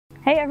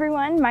Hey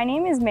everyone, my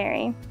name is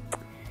Mary.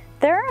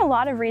 There are a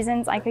lot of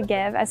reasons I could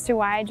give as to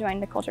why I joined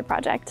the Culture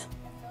Project,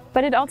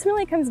 but it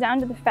ultimately comes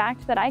down to the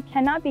fact that I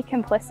cannot be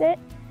complicit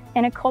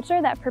in a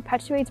culture that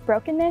perpetuates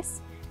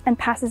brokenness and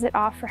passes it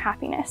off for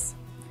happiness.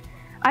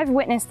 I've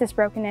witnessed this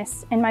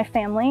brokenness in my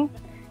family,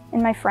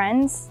 in my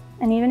friends,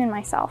 and even in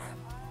myself.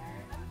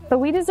 But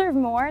we deserve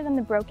more than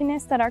the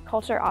brokenness that our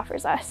culture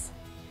offers us.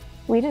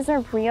 We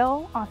deserve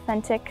real,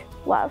 authentic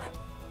love.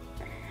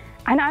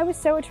 And I was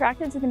so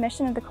attracted to the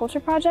mission of the Culture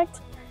Project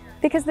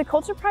because the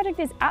Culture Project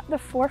is at the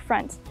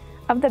forefront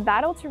of the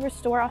battle to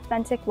restore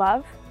authentic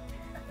love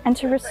and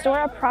to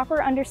restore a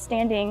proper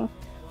understanding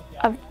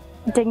of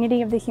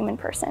dignity of the human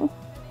person.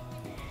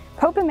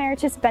 Pope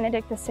Emeritus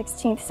Benedict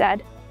XVI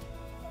said,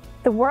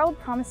 "The world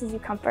promises you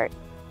comfort,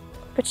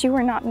 but you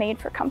were not made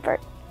for comfort.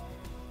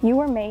 You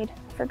were made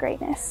for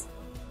greatness."